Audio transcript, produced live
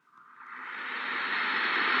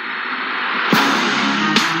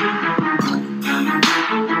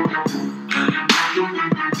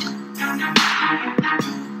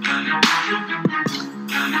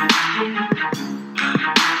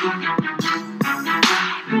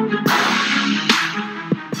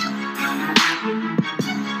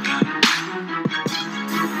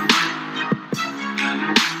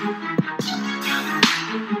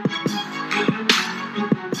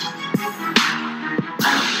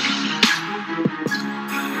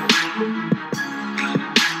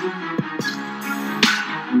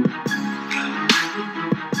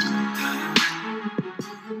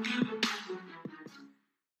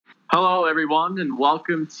everyone, and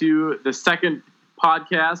welcome to the second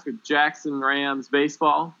podcast with Jackson Rams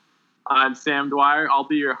Baseball. I'm Sam Dwyer. I'll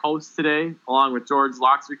be your host today, along with George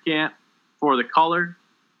Loxtercamp for The Color.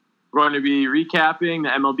 We're going to be recapping the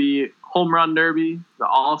MLB Home Run Derby, the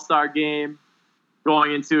All-Star game,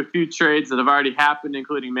 going into a few trades that have already happened,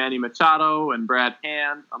 including Manny Machado and Brad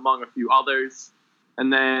Hand, among a few others,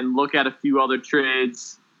 and then look at a few other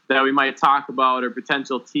trades that we might talk about or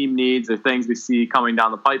potential team needs or things we see coming down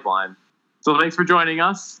the pipeline. So thanks for joining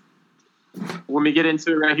us. When we get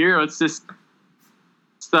into it right here, let's just,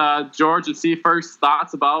 George, let's see first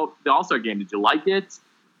thoughts about the All-Star game. Did you like it?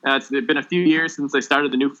 It's been a few years since they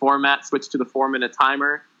started the new format, switched to the 4-minute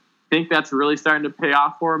timer. Think that's really starting to pay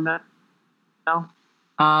off for them now?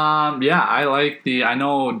 Yeah, I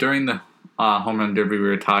know during the Home Run Derby we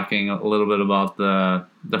were talking a little bit about the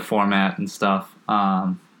format and stuff.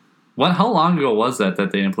 How long ago was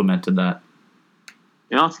that they implemented that?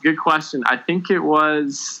 It's a good question. I think it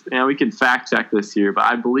was, we can fact check this here, but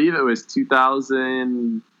I believe it was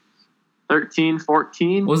 2013,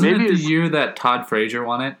 14. Wasn't it the year that Todd Frazier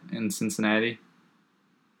won it in Cincinnati?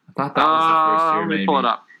 I thought that was the first year, maybe. Let me pull it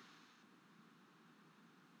up.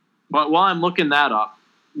 But while I'm looking that up,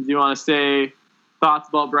 do you want to say thoughts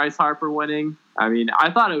about Bryce Harper winning? I mean,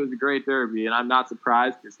 I thought it was a great derby, and I'm not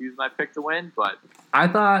surprised because he was my pick to win. But I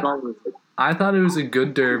thought it was a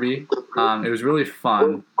good derby. It was really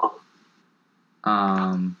fun.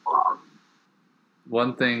 One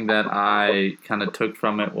thing that I kind of took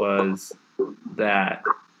from it was that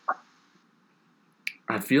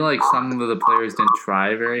I feel like some of the players didn't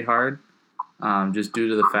try very hard, just due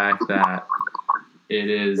to the fact that it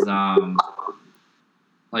is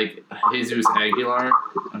like Jesus Aguilar.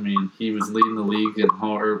 I mean, he was leading the league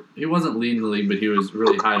he wasn't leading the league, but he was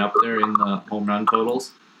really high up there in the home run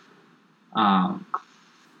totals. And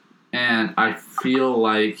I feel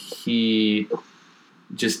like he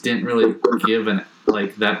just didn't really give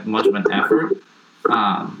that much of an effort.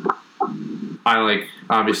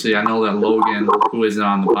 Obviously I know that Logan, who isn't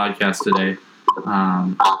on the podcast today,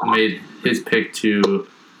 made his pick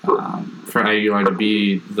for Aguilar to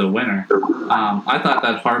be the winner. I thought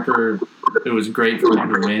that Harper, it was great for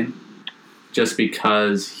him to win, just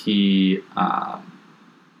because he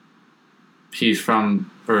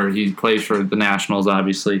plays for the Nationals,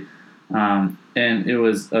 obviously, and it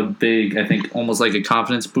was a big, I think, almost like a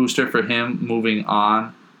confidence booster for him moving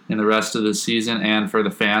on in the rest of the season, and for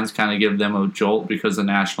the fans, kind of give them a jolt because the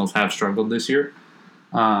Nationals have struggled this year.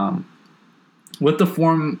 With the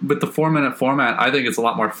 4-minute format, I think it's a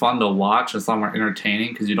lot more fun to watch. It's a lot more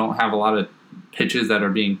entertaining because you don't have a lot of pitches that are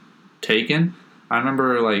being taken. I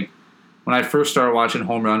remember when I first started watching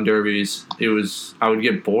home run derbies, I would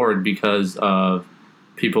get bored because of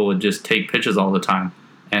people would just take pitches all the time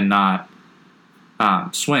and not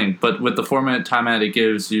swing. But with the 4-minute timeout, it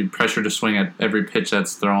gives you pressure to swing at every pitch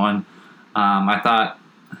that's thrown. I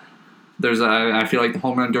feel like the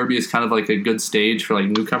home run derby is kind of like a good stage for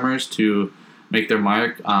newcomers to make their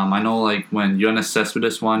mark. I know when Yoenis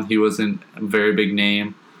Cespedes won, he wasn't a very big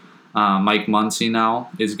name. Mike Muncy now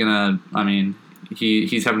is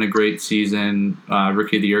he's having a great season,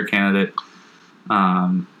 Rookie of the Year candidate.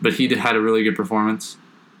 But he had a really good performance.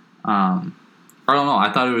 I don't know. I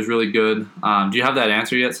thought it was really good. Do you have that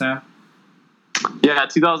answer yet, Sam? Yeah,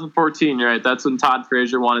 2014, you're right. That's when Todd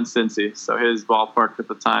Frazier won in Cincy, so his ballpark at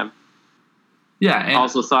the time. Yeah. And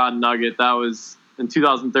also saw a nugget. That was in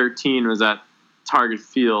 2013 was at Target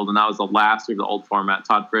Field, and that was the last year of the old format.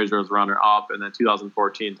 Todd Frazier was runner-up, and then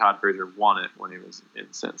 2014, Todd Frazier won it when he was in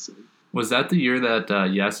Cincy. Was that the year that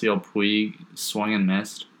Yasiel Puig swung and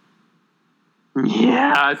missed?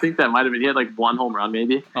 Yeah, I think that might have been. He had one home run,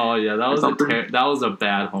 maybe. Oh yeah, that was a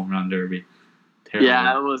bad home run derby. Terrible.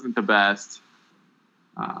 Yeah, that wasn't the best.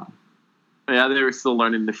 Yeah, they were still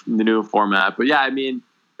learning the new format, but yeah, I mean,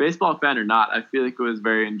 baseball fan or not, I feel like it was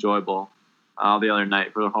very enjoyable the other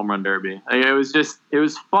night for the home run derby. It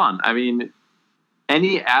was fun. I mean,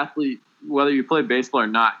 any athlete, whether you play baseball or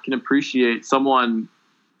not, can appreciate someone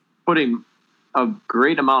putting a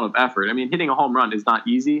great amount of effort. I mean, hitting a home run is not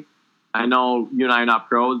easy. I know you and I are not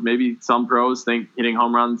pros. Maybe some pros think hitting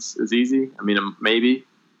home runs is easy. I mean, maybe.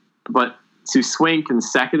 But to swing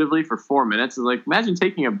consecutively for 4 minutes is imagine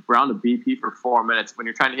taking a round of BP for 4 minutes when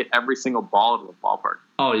you're trying to hit every single ball into the ballpark.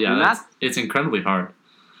 Oh, yeah. It's incredibly hard.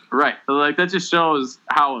 Right. So, that just shows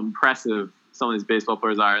how impressive some of these baseball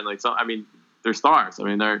players are. And, they're stars. I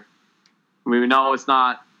mean, we know it's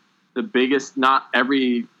not the biggest, not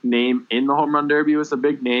every name in the home run derby was a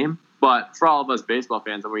big name. But for all of us baseball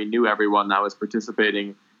fans, and we knew everyone that was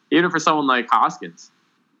participating, even for someone like Hoskins,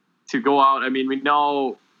 to go out. I mean, we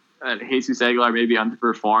know Jesus Aguilar maybe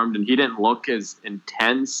underperformed, and he didn't look as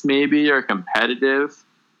intense maybe or competitive.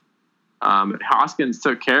 Hoskins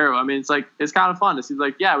took care of him. I mean, it's kind of fun to see.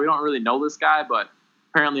 Like, yeah, we don't really know this guy, but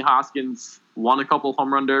apparently Hoskins won a couple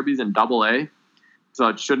home run derbies in Double-A, so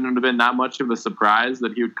it shouldn't have been that much of a surprise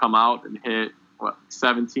that he would come out and hit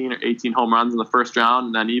 17 or 18 home runs in the first round,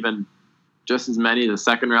 and then even just as many in the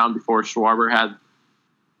second round before Schwarber had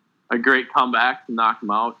a great comeback to knock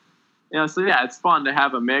him out. So yeah, it's fun to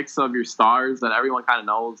have a mix of your stars that everyone kind of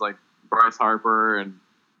knows, like Bryce Harper and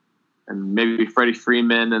maybe Freddie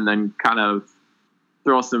Freeman, and then kind of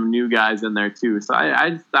throw some new guys in there too. So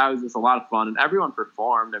I thought it was just a lot of fun, and everyone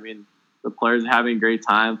performed. I mean, the players were having a great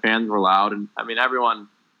time, fans were loud, and I mean, everyone,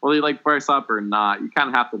 whether you like Bryce Harper or not, you kind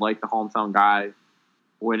of have to like the hometown guy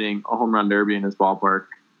winning a home run derby in his ballpark.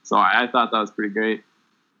 So I thought that was pretty great.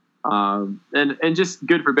 And just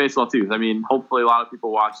good for baseball too. I mean, hopefully a lot of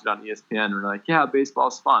people watch it on ESPN and are like, yeah,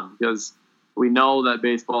 baseball's fun, because we know that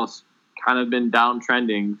baseball's kind of been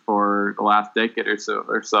downtrending for the last decade or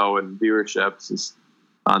so in viewership just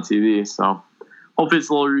on TV. So hopefully it's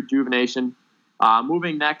a little rejuvenation.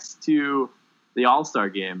 Moving next to the All-Star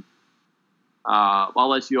game. I'll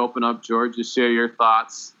let you open up, George, just share your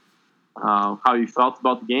thoughts, how you felt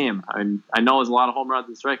about the game. I know there's a lot of home runs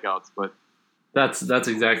and strikeouts, but That's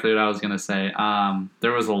exactly what I was going to say.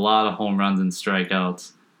 There was a lot of home runs and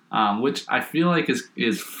strikeouts, which I feel like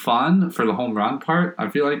is fun for the home run part. I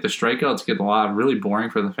feel like the strikeouts get really boring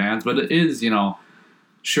for the fans, but it is,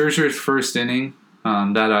 Scherzer's first inning,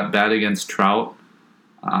 that at bat against Trout.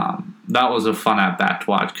 That was a fun at bat to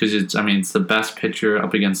watch because it's the best pitcher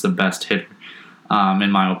up against the best hitter,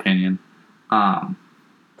 in my opinion. And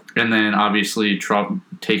then obviously Trout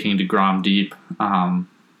taking DeGrom deep,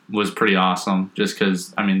 was pretty awesome just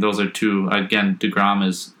because, those are two. Again,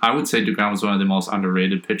 I would say DeGrom is one of the most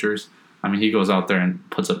underrated pitchers. He goes out there and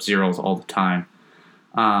puts up zeros all the time.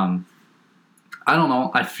 I don't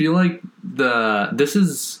know. I feel like this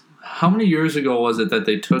is, how many years ago was it that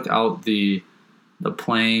they took out the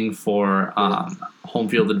playing for home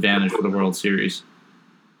field advantage for the World Series?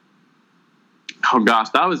 Oh gosh,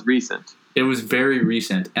 that was recent. It was very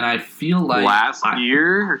recent, and I feel like last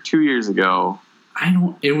year or 2 years ago.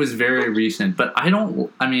 It was very recent, but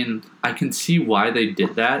I can see why they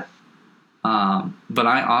did that. But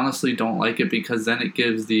I honestly don't like it because then it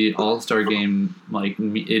gives the All-Star game,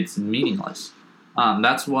 it's meaningless.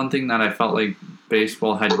 That's one thing that I felt like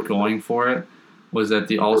baseball had going for it, was that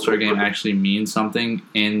the All-Star game actually means something,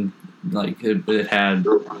 and it had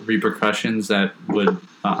repercussions that would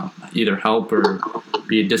either help or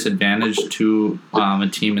be a disadvantage to a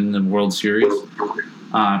team in the World Series.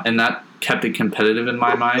 And that kept it competitive in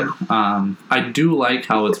my mind. I do like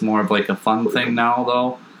how it's more of a fun thing now,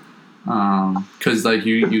 though, because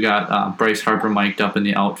you got Bryce Harper mic'd up in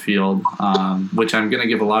the outfield, which I'm going to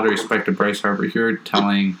give a lot of respect to Bryce Harper here,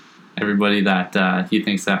 telling everybody that he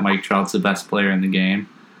thinks that Mike Trout's the best player in the game.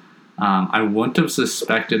 I wouldn't have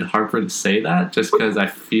suspected Harper to say that, just because I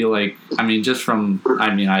feel like,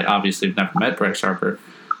 I obviously have never met Bryce Harper,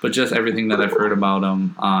 but just everything that I've heard about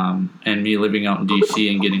him, and me living out in D.C.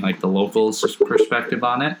 and getting the locals' perspective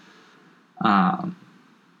on it,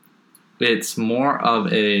 it's more of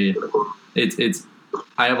I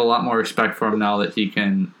have a lot more respect for him now that he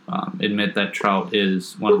can admit that Trout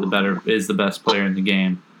is is the best player in the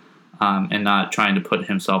game, and not trying to put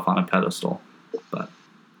himself on a pedestal. But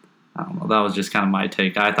I don't know. That was just kind of my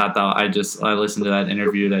take. I thought that I listened to that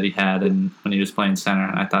interview that he had when he was playing center,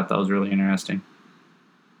 and I thought that was really interesting.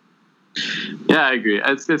 Yeah, I agree.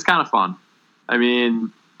 It's kind of fun. I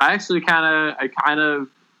actually kind of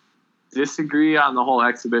disagree on the whole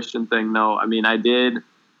exhibition thing, though. I did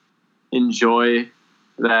enjoy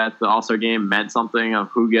that the All-Star game meant something of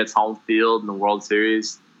who gets home field in the World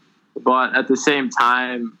Series, but at the same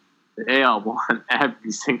time, the AL won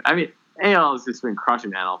every single. AL has just been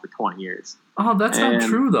crushing the NL for 20 years. Oh, that's not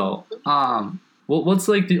true though. What's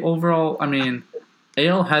the overall?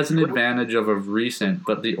 AL has an advantage of a recent,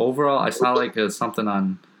 but the overall, I saw something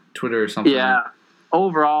on Twitter or something. Yeah,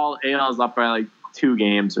 overall, AL is up by 2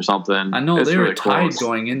 games or something. I know it's they really were tied close.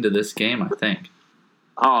 going into this game, I think.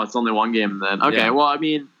 Oh, it's only 1 game then. Okay, yeah. Well,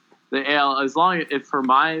 the AL, as long as for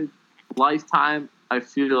my lifetime, I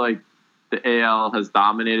feel like the AL has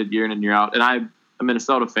dominated year in and year out, and I'm a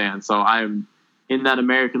Minnesota fan, so I'm in that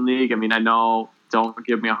American League. I know. Don't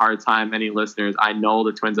give me a hard time, any listeners. I know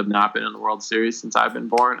the Twins have not been in the World Series since I've been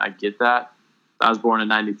born. I get that. I was born in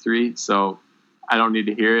 93, so I don't need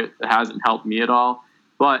to hear it. It hasn't helped me at all.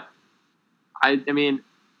 But, I've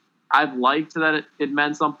liked that it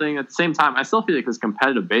meant something. At the same time, I still feel like it's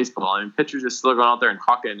competitive baseball. Pitchers are still going out there and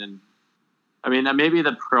hucking, and I mean, maybe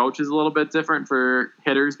the approach is a little bit different for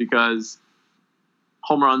hitters because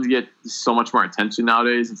home runs get so much more attention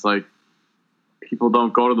nowadays. It's like people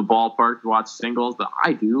don't go to the ballpark to watch singles, but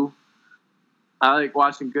I do. I like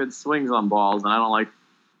watching good swings on balls, and I don't like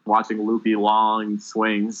watching loopy, long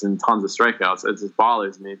swings and tons of strikeouts. It just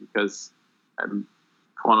bothers me because I'm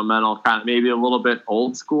fundamental, kind of maybe a little bit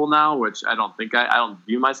old school now, which I don't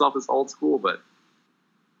view myself as old school, but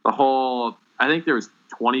I think there was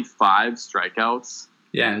 25 strikeouts.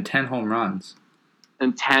 Yeah, and 10 home runs.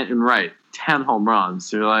 And 10 home runs.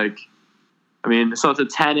 So you're like, I mean, so it's a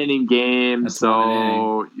 10-inning game,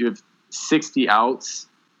 so you have 60 outs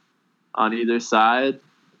on either side,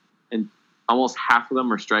 and almost half of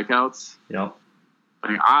them are strikeouts. Yep.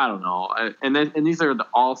 I mean, I don't know. And these are the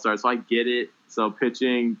All-Stars, so I get it. So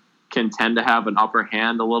pitching can tend to have an upper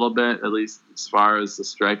hand a little bit, at least as far as the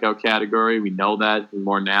strikeout category. We know that,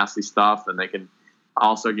 more nasty stuff, and they can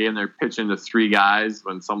also game they're pitching to 3 guys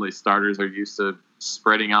when some of these starters are used to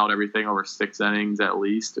spreading out everything over 6 innings at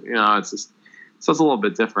least. You know, it's a little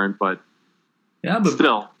bit different, but yeah, but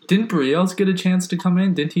still. Didn't Briells get a chance to come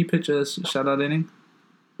in? Didn't he pitch a shutout inning?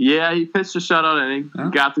 Yeah, he pitched a shutout inning. Oh.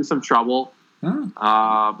 He got through some trouble. Oh.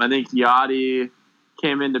 I think Yachty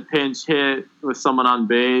came in to pinch hit with someone on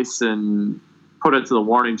base and put it to the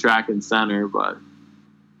warning track in center, but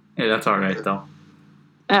hey, that's all right though.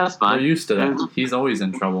 Yeah, that's fine. We're used to that. He's always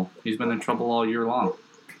in trouble. He's been in trouble all year long.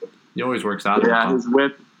 He always works out of it. Yeah, his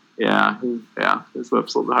whip. His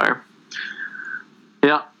whip's a little bit higher.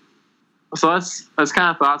 Yeah. So that's kind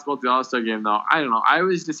of thoughts about the All-Star game, though. I don't know. I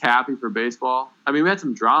was just happy for baseball. I mean, we had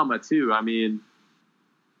some drama too. I mean,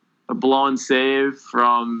 a blown save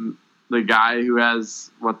from the guy who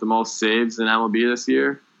has the most saves in MLB this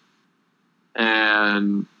year,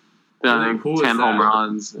 and I think 10 home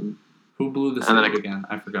runs. And who blew the save again?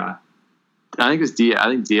 I forgot. I think it was Diaz. I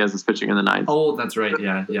think Diaz was pitching in the 9th. Oh, that's right.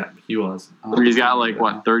 Yeah, he was. He's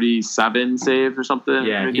got 37 saves or something.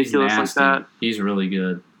 Yeah, ridiculous he's nasty. Like that. He's really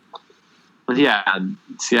good. But yeah,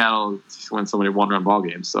 Seattle just won so many one-run ball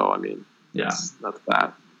games. So I mean, that's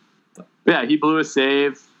that. But yeah, he blew a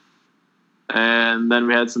save, and then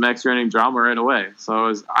we had some extra inning drama right away. So it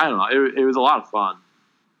was, I don't know, it was a lot of fun.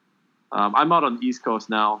 I'm out on the East Coast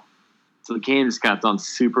now, so the game just got done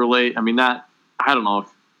super late. I mean, I don't know.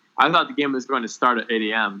 I thought the game was going to start at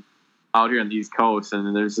 8 a.m. out here on the East Coast,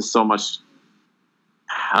 and there's just so much.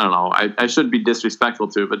 I don't know. I shouldn't be disrespectful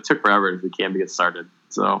to it, but it took forever for the game to get started.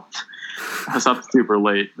 So I was up super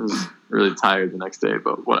late. I was really tired the next day,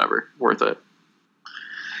 but whatever. Worth it.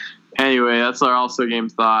 Anyway, that's our All-Star game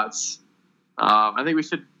thoughts. I think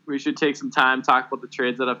we should take some time, talk about the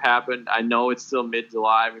trades that have happened. I know it's still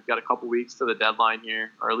mid-July. We've got a couple weeks to the deadline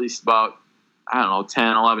here, or at least about,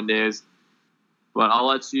 10, 11 days. But I'll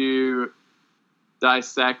let you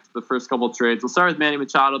dissect the first couple of trades. We'll start with Manny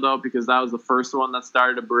Machado, though, because that was the first one that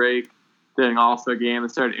started to break during All-Star game. They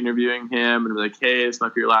started interviewing him and be like, hey, this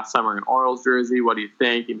might be your last time wearing an Orioles jersey. What do you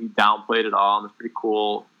think? And he downplayed it all and was pretty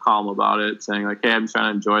cool, calm about it, saying, like, hey, I'm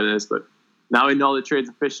trying to enjoy this. But now we know the trade's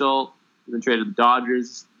official. You've been traded to the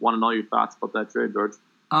Dodgers. Want to know your thoughts about that trade, George?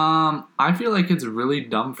 I feel like it's really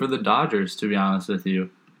dumb for the Dodgers, to be honest with you.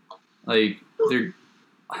 Like, they're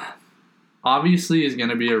obviously is going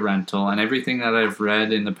to be a rental, and everything that I've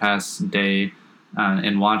read in the past day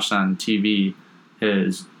and watched on TV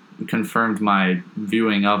has confirmed my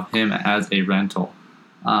viewing of him as a rental.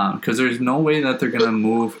 Because there's no way that they're going to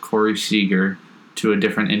move Corey Seager to a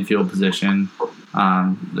different infield position.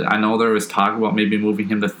 I know there was talk about maybe moving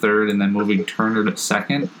him to third and then moving Turner to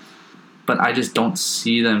second, but I just don't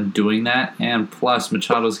see them doing that. And plus,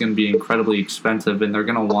 Machado's going to be incredibly expensive, and they're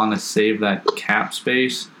going to want to save that cap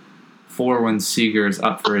space for when Seager is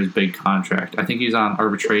up for his big contract. I think he's on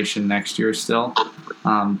arbitration next year still.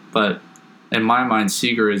 But in my mind,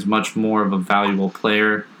 Seager is much more of a valuable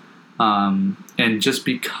player. And just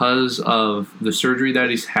because of the surgery that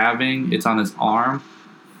he's having, it's on his arm.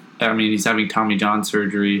 I mean, he's having Tommy John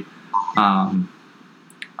surgery.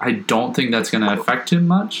 I don't think that's going to affect him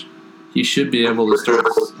much. He should be able to start.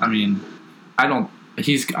 I mean, I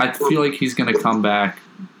feel like he's going to come back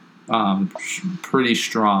pretty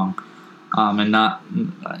strong. And not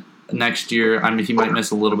next year. I mean, he might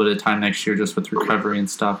miss a little bit of time next year just with recovery and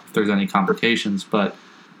stuff if there's any complications. But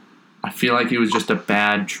I feel like it was just a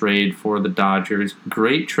bad trade for the Dodgers.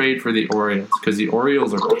 Great trade for the Orioles because the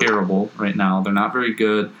Orioles are terrible right now. They're not very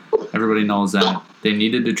good. Everybody knows that. They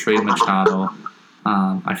needed to trade Machado.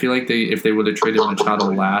 I feel like if they would have traded Machado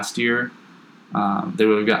last year, they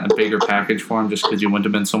would have gotten a bigger package for him just because he wouldn't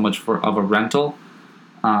have been so much of a rental.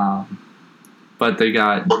 But they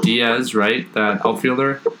got Diaz, right, that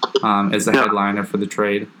outfielder, as the headliner for the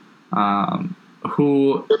trade.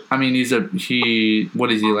 Who, I mean,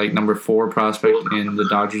 what is he, like number 4 prospect in the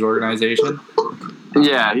Dodgers organization?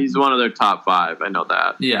 Yeah, he's one of their top 5. I know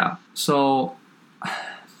that. Yeah. So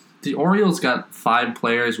the Orioles got 5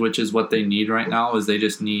 players, which is what they need right now. Is they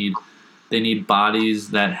need bodies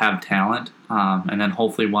that have talent, and then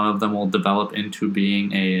hopefully one of them will develop into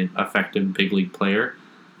being a effective big league player.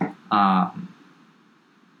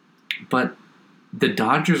 But the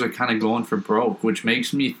Dodgers are kind of going for broke, which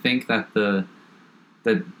makes me think that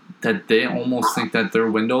that they almost think that their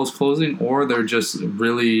window is closing, or they're just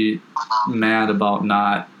really mad about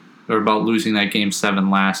about losing that Game 7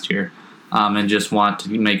 last year, and just want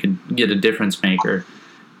to get a difference maker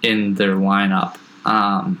in their lineup.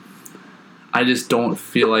 I just don't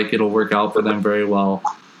feel like it'll work out for them very well,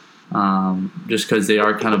 just because they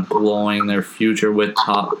are kind of blowing their future with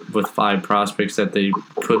 5 prospects that they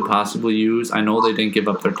could possibly use. I know they didn't give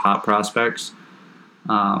up their top prospects,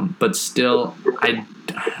 but still,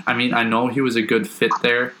 I mean, I know he was a good fit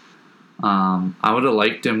there. I would have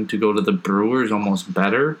liked him to go to the Brewers almost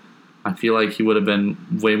better. I feel like he would have been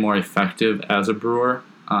way more effective as a Brewer,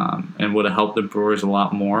 and would have helped the Brewers a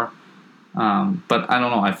lot more. But I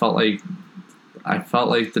don't know. I felt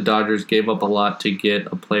like the Dodgers gave up a lot to get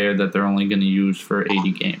a player that they're only going to use for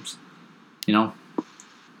 80 games. You know?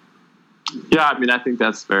 Yeah, I mean, I think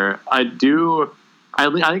that's fair. I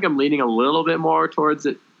think I'm leaning a little bit more towards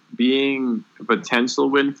it being a potential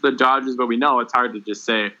win for the Dodgers, but we know it's hard to just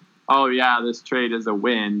say, oh, yeah, this trade is a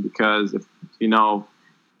win, because if they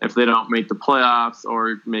don't make the playoffs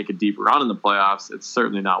or make a deep run in the playoffs, it's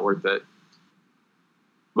certainly not worth it.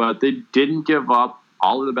 But they didn't give up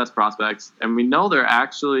all of the best prospects, and we know they're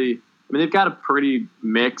actually, I mean, they've got a pretty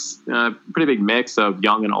big mix of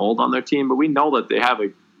young and old on their team, but we know that they have a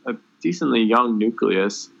decently young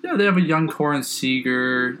nucleus. Yeah, they have a young Corin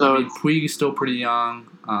Seager. So I mean, Puig's still pretty young.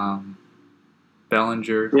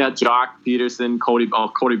 Bellinger. Yeah, Jock Peterson, Cody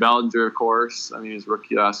Bellinger, of course. I mean, he was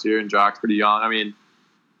rookie last year, and Jock's pretty young. I mean,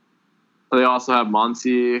 they also have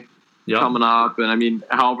Muncy coming up, and I mean,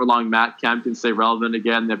 however long Matt Kemp can stay relevant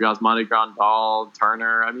again, they've got Yasmani Grandal,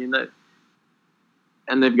 Turner. I mean,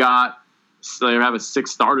 and they have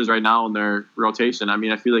 6 starters right now in their rotation. I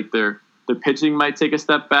mean, I feel like their pitching might take a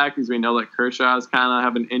step back, because we know that Kershaw's kind of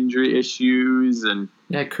having injury issues, and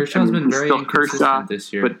Kershaw's been very inconsistent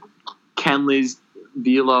this year. But Kenley's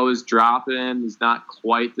velo is dropping. He's not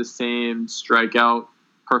quite the same strikeout,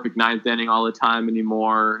 perfect 9th inning all the time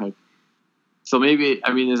anymore. So maybe,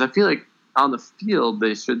 I mean, I feel like on the field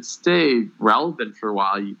they should stay relevant for a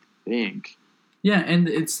while, you'd think. Yeah, and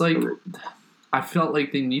it's like, I felt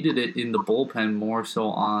like they needed it in the bullpen more so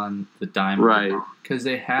on the diamond, right? Because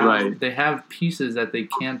they have pieces that they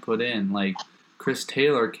can put in. Like Chris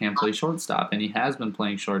Taylor can play shortstop, and he has been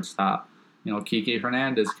playing shortstop. You know, Kike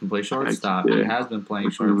Hernandez can play shortstop, and he has been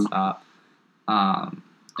playing shortstop. And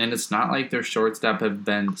it's not like their shortstop have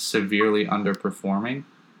been severely underperforming.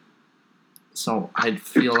 So I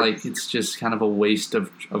feel like it's just kind of a waste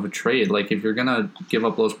of a trade. Like, if you're gonna give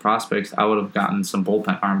up those prospects, I would have gotten some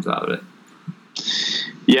bullpen arms out of it.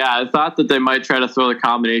 Yeah, I thought that they might try to throw the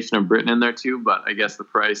combination of Britton in there too, but I guess the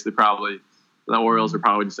price, the Orioles are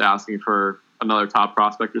probably just asking for another top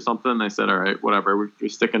prospect or something. They said, all right, whatever, we're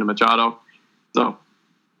sticking to Machado. So,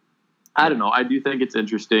 I don't know. I do think it's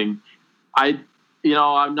interesting. I'm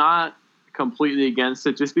not completely against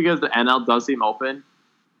it, just because the NL does seem open.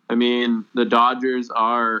 I mean, the Dodgers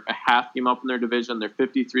are a half game up in their division. They're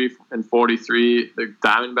 53-43. The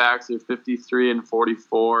Diamondbacks are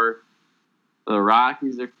 53-44. The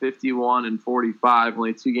Rockies are 51-45,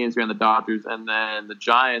 only 2 games behind the Dodgers, and then the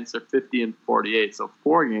Giants are 50-48, so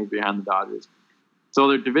 4 games behind the Dodgers. So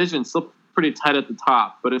their division's still pretty tight at the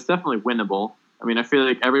top, but it's definitely winnable. I mean, I feel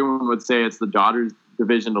like everyone would say it's the Dodgers'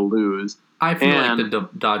 division to lose. I feel like the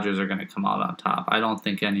Dodgers are going to come out on top. I don't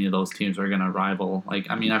think any of those teams are going to rival. I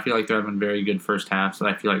feel like they're having very good first halves, but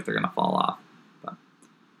I feel like they're going to fall off. But.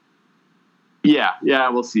 Yeah,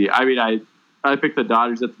 we'll see. I mean, I picked the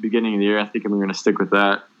Dodgers at the beginning of the year. I think I'm going to stick with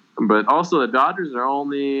that. But also, the Dodgers are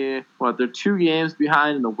only, they're 2 games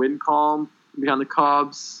behind in the win column behind the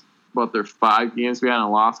Cubs, but they're 5 games behind in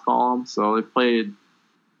the loss column. So they played.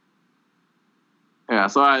 Yeah,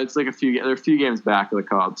 so it's like they're a few games back of the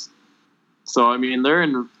Cubs. So, I mean, they're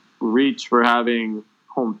in reach for having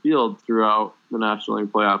home field throughout the National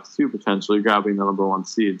League playoffs too, potentially grabbing the number 1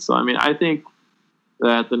 seed. So, I mean, I think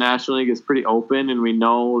that the National League is pretty open, and we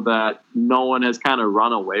know that no one has kind of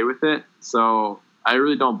run away with it. So I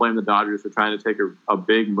really don't blame the Dodgers for trying to take a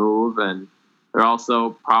big move, and they're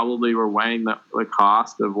also probably were weighing the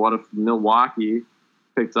cost of what if Milwaukee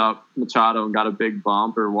picked up Machado and got a big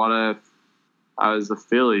bump, or what if as the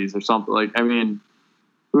Phillies or something. Like, I mean,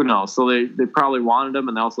 who knows? So they probably wanted him,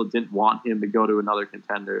 and they also didn't want him to go to another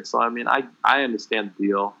contender. So, I mean, I understand the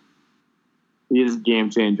deal. He is a game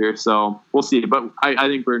changer, so we'll see. But I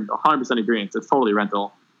think we're 100% agreeing. It's totally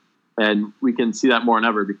rental. And we can see that more than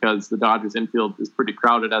ever because the Dodgers infield is pretty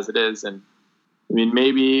crowded as it is. And, I mean,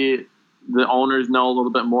 maybe the owners know a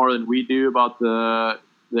little bit more than we do about the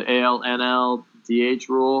AL, NL, DH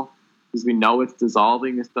rule because we know it's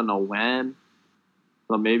dissolving. Just don't know when.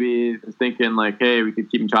 So maybe they're thinking like, hey, we could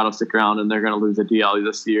keep Machado stick around and they're going to lose the DL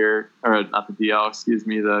this year. Or not the DL, excuse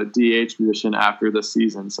me, the DH position after this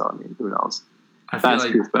season. So, I mean, who knows? That's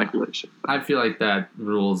pure speculation. I feel like that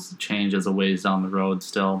rules change as a ways down the road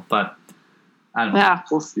still, but I don't know. Yeah,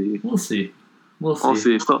 we'll see. We'll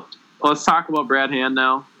see. So let's talk about Brad Hand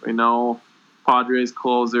now. We know Padres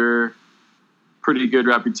closer, pretty good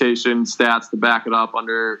reputation, stats to back it up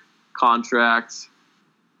under contract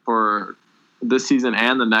for this season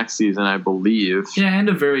and the next season, I believe. Yeah, and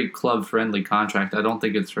a very club-friendly contract. I don't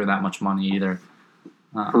think it's for that much money either.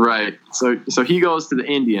 Right. So he goes to the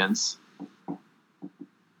Indians.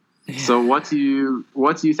 So what do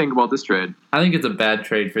you think about this trade? I think it's a bad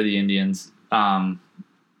trade for the Indians.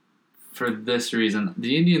 For this reason,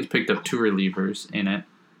 the Indians picked up 2 relievers in it,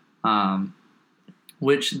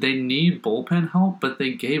 which they need bullpen help, but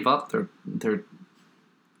they gave up their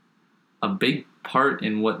a big part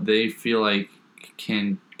in what they feel like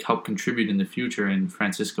can help contribute in the future in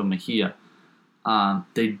Francisco Mejia.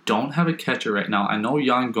 They don't have a catcher right now. I know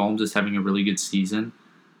Yan Gomes is having a really good season.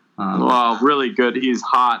 Well, really good. He's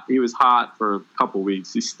hot. He was hot for a couple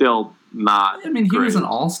weeks. He's still not. I mean, he great. was an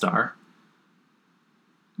all-star.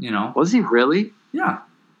 You know. Was he really? Yeah.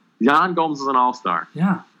 Yan Gomes was an all-star.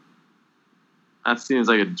 Yeah. That seems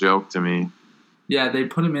like a joke to me. Yeah, they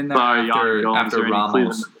put him in there after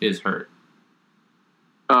Ramos is hurt.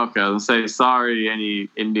 Okay, I was going to say, sorry any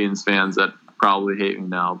Indians fans that probably hate me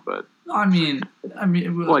now, but... I mean...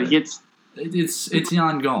 What, It's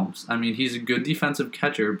Yan Gomes. I mean, he's a good defensive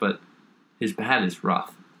catcher, but his bat is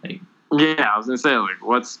rough. Like, yeah, I was gonna say, like,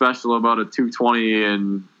 what's special about a 220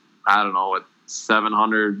 and I don't know what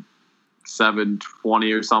 700,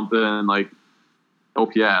 720 or something like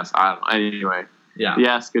OPS? I don't know. Anyway, yeah,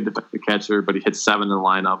 yes, good defensive catcher, but he hits 7 in the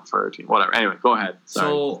lineup for a team. Whatever. Anyway, go ahead. Sorry.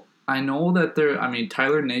 So I know that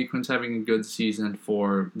Tyler Naquin's having a good season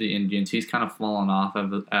for the Indians. He's kind of fallen off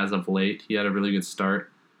as of late. He had a really good start.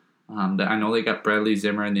 I know they got Bradley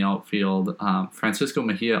Zimmer in the outfield. Francisco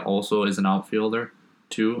Mejia also is an outfielder,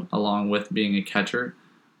 too, along with being a catcher.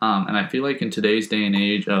 And I feel like in today's day and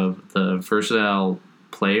age of the versatile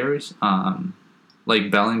players,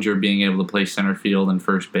 like Bellinger being able to play center field and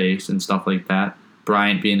first base and stuff like that,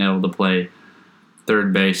 Bryant being able to play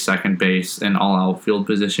third base, second base, and all outfield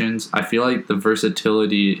positions, I feel like the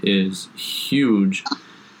versatility is huge.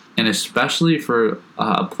 And especially for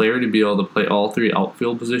a player to be able to play all 3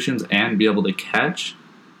 outfield positions and be able to catch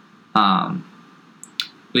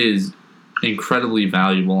is incredibly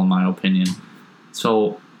valuable in my opinion.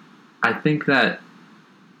 So I think that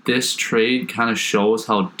this trade kind of shows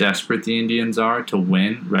how desperate the Indians are to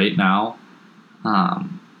win right now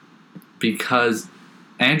because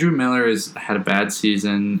Andrew Miller has had a bad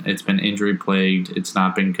season. It's been injury plagued. It's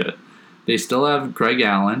not been good. They still have Greg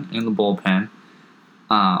Allen in the bullpen.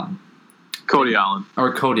 Cody Allen,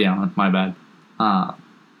 my bad.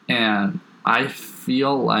 And I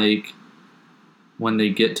feel like when they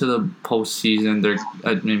get to the postseason,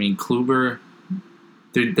 Kluber,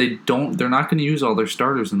 they're not going to use all their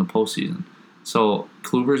starters in the postseason. So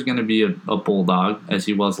Kluber's going to be a bulldog as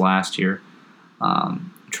he was last year.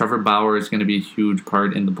 Trevor Bauer is going to be a huge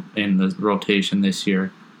part in the rotation this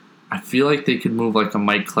year. I feel like they could move like a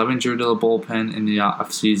Mike Clevinger to the bullpen in the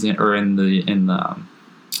off season or in the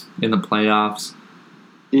playoffs.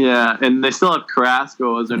 Yeah, and they still have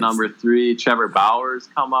Carrasco as their number 3. Trevor Bauer's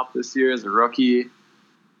come up this year as a rookie.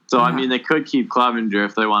 So yeah. I mean, they could keep Clevinger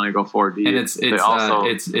if they want to go 4D. And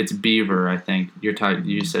it's Beaver, I think.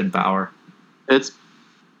 You said Bauer. It's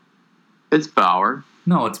Bauer.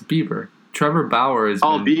 No, it's Bieber. Trevor Bauer is.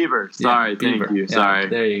 Beaver. Sorry, Beaver. Thank you. Yeah, sorry.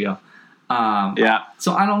 There you go. Yeah.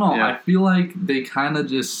 So I don't know. Yeah. I feel like they kind of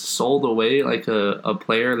just sold away like a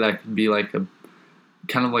player that could be like a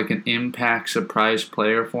kind of like an impact surprise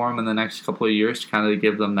player for them in the next couple of years to kind of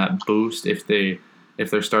give them that boost if they're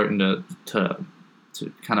starting to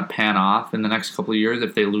kind of pan off in the next couple of years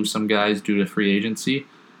if they lose some guys due to free agency.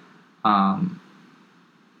 I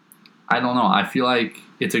don't know. I feel like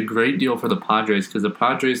it's a great deal for the Padres because the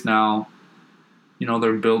Padres now,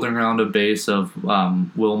 they're building around a base of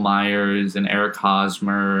Will Myers and Eric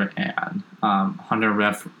Hosmer and Hunter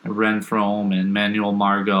Renfroe and Manuel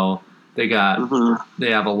Margot. They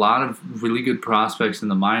have a lot of really good prospects in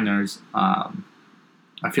the minors. I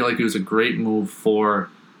feel like it was a great move for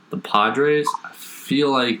the Padres. I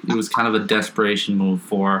feel like it was kind of a desperation move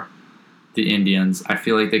for the Indians. I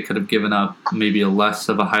feel like they could have given up maybe less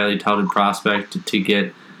of a highly touted prospect to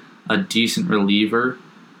get a decent reliever.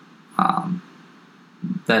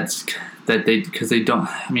 Because they don't.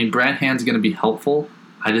 I mean, Brad Hand's going to be helpful.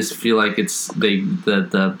 I just feel like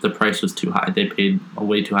the price was too high. They paid a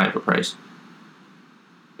way too high of a price.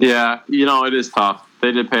 Yeah, it is tough.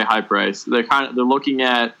 They did pay a high price. They're looking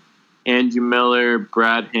at Andrew Miller,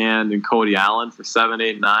 Brad Hand, and Cody Allen for 7,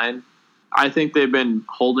 8, 9. I think they've been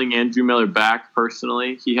holding Andrew Miller back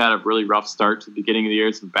personally. He had a really rough start to the beginning of the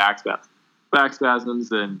year, some back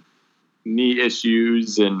spasms and knee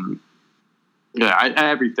issues and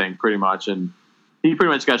everything pretty much. And he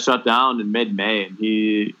pretty much got shut down in mid-May. And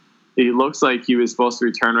he looks like he was supposed to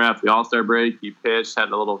return right after the All-Star break. He pitched, had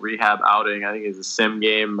a little rehab outing. I think it was a sim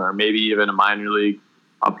game or maybe even a minor league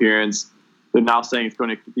appearance. They're now saying it's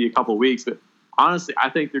going to be a couple weeks. But honestly, I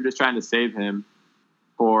think they're just trying to save him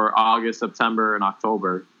for August, September, and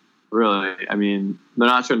October. Really. I mean, they're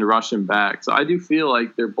not trying to rush him back. So I do feel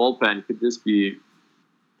like their bullpen could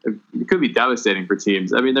be devastating for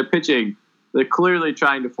teams. I mean, they're clearly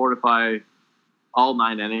trying to fortify all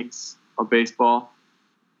 9 innings of baseball,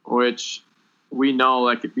 which we know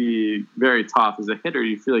that could be very tough. As a hitter,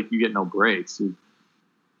 you feel like you get no breaks.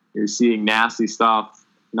 You're seeing nasty stuff,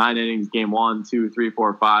 9 innings, game 1, 2, 3,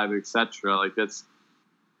 4, 5, etc. Like that's.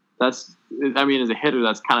 I mean, as a hitter,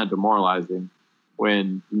 that's kind of demoralizing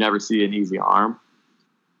when you never see an easy arm.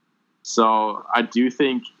 So I do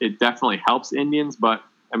think it definitely helps Indians, but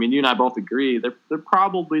I mean, you and I both agree they're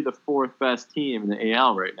probably the 4th best team in the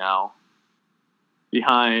AL right now,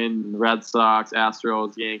 behind the Red Sox,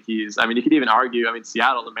 Astros, Yankees. I mean, you could even argue. I mean,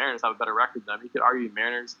 Seattle, the Mariners have a better record than them. You could argue the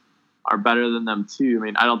Mariners are better than them too. I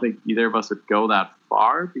mean, I don't think either of us would go that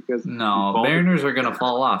far because Mariners are going to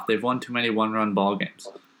fall off. They've won too many 1-run ball games.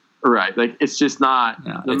 Right, like it's just not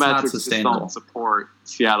the metrics just don't support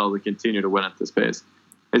Seattle to continue to win at this pace.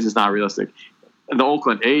 It's just not realistic. And the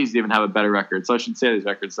Oakland A's even have a better record, so I should say these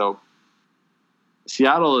records. So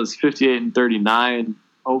Seattle is 58-39,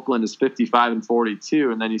 Oakland is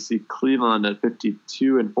 55-42, and then you see Cleveland at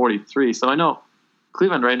 52-43. So I know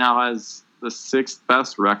Cleveland right now has the 6th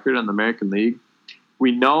best record in the American League.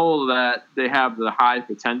 We know that they have the high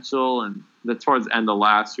potential, and towards the end of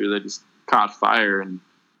last year they just caught fire and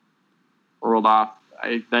rolled off.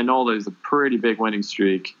 I know there's a pretty big winning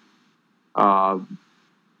streak, a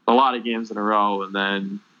lot of games in a row, and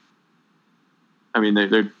then I mean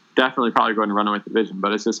they're definitely probably going to run away with the division,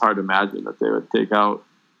 but it's just hard to imagine that they would take out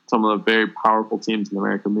some of the very powerful teams in the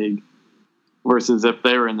American League. Versus if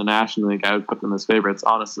they were in the National League, I would put them as favorites.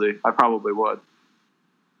 Honestly, I probably would.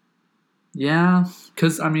 Yeah,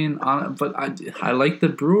 because I mean, but I like the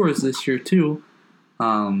Brewers this year too.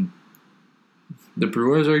 The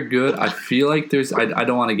Brewers are good. I feel like there's. I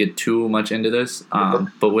don't want to get too much into this,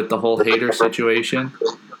 but with the whole Hader situation,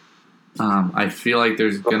 I feel like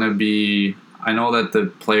there's gonna be. I know that the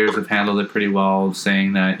players have handled it pretty well,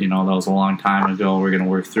 saying that that was a long time ago. We're gonna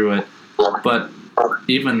work through it, but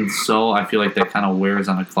even so, I feel like that kind of wears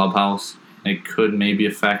on a clubhouse. It could maybe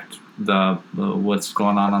affect the what's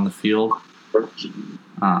going on the field. But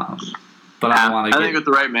I don't want to. I think with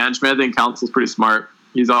the right management, I think Council's pretty smart.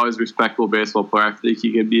 He's always a respectable baseball player. I think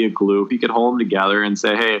he could be a glue. He could hold them together and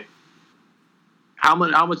say, "Hey, how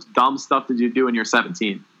much dumb stuff did you do when you're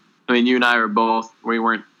 17?" I mean, you and I we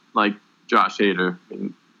weren't like Josh Hader.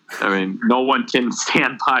 I mean, no one can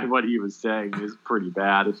stand by what he was saying. It was pretty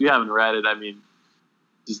bad. If you haven't read it, I mean,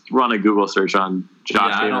 just run a Google search on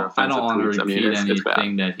Josh Hader. I don't want to repeat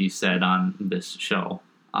anything that he said on this show.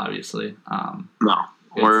 Obviously, no.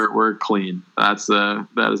 We're clean. That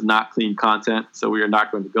is not clean content, so we are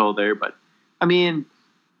not going to go there. But I mean,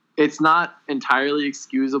 it's not entirely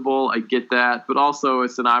excusable. I get that, but also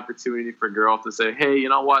it's an opportunity for a girl to say, "Hey, you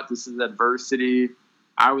know what? This is adversity.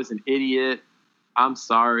 I was an idiot. I'm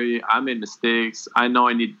sorry. I made mistakes. I know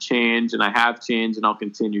I need to change, and I have changed, and I'll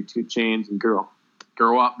continue to change. And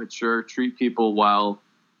grow up, mature, treat people well,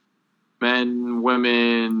 men,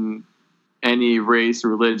 women, any race,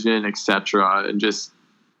 religion, etc., and just."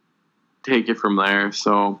 Take it from there.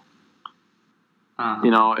 So,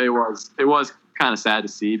 it was kind of sad to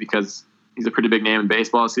see because he's a pretty big name in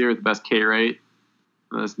baseball this year with the best K rate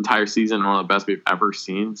this entire season, one of the best we've ever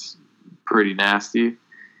seen. It's pretty nasty.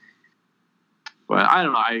 But I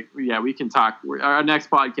don't know. We can talk. Our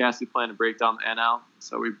next podcast, we plan to break down the NL.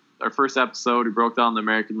 So our first episode, we broke down the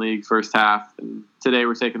American League first half, and today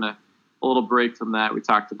we're taking a little break from that. We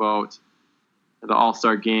talked about the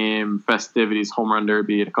All-Star game, festivities, home run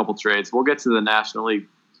derby, and a couple trades. We'll get to the National League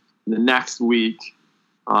the next week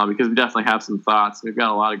because we definitely have some thoughts. We've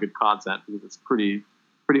got a lot of good content because it's pretty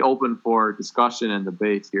open for discussion and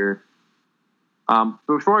debate here. But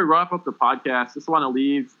before we wrap up the podcast, just want to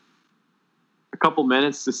leave a couple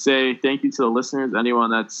minutes to say thank you to the listeners, anyone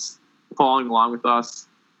that's following along with us.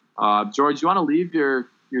 George, you want to leave your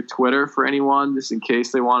Twitter for anyone just in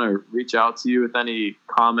case they want to reach out to you with any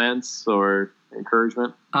comments or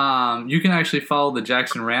encouragement? You can actually follow the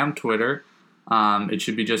Jackson Ram Twitter. It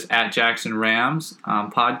should be just at Jackson Rams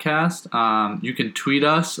podcast. You can tweet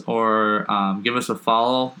us or give us a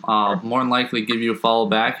follow. More than likely give you a follow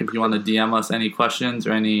back if you want to DM us any questions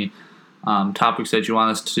or any topics that you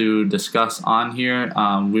want us to discuss on here.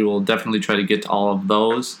 We will definitely try to get to all of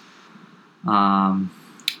those.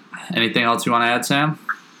 Anything else you want to add, Sam?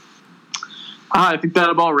 I think that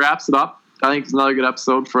about wraps it up. I think it's another good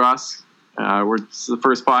episode for us. This is the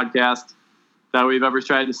first podcast that we've ever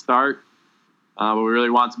tried to start. But we really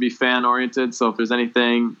want to be fan-oriented, so if there's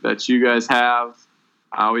anything that you guys have,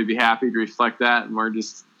 we'd be happy to reflect that. And we're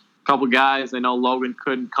just a couple guys. I know Logan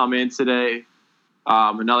couldn't come in today.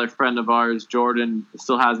 Another friend of ours, Jordan,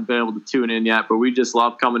 still hasn't been able to tune in yet, but we just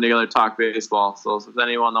love coming together to talk baseball. So if there's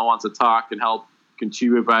anyone that wants to talk and help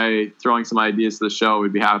contribute by throwing some ideas to the show,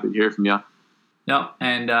 we'd be happy to hear from you. Yep,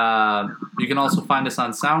 and you can also find us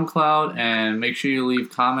on SoundCloud, and make sure you leave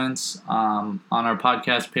comments on our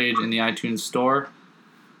podcast page in the iTunes store.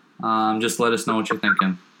 Just let us know what you're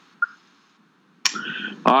thinking.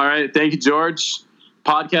 All right, thank you, George.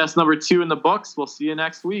 Podcast number 2 in the books. We'll see you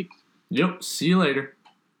next week. Yep, see you later.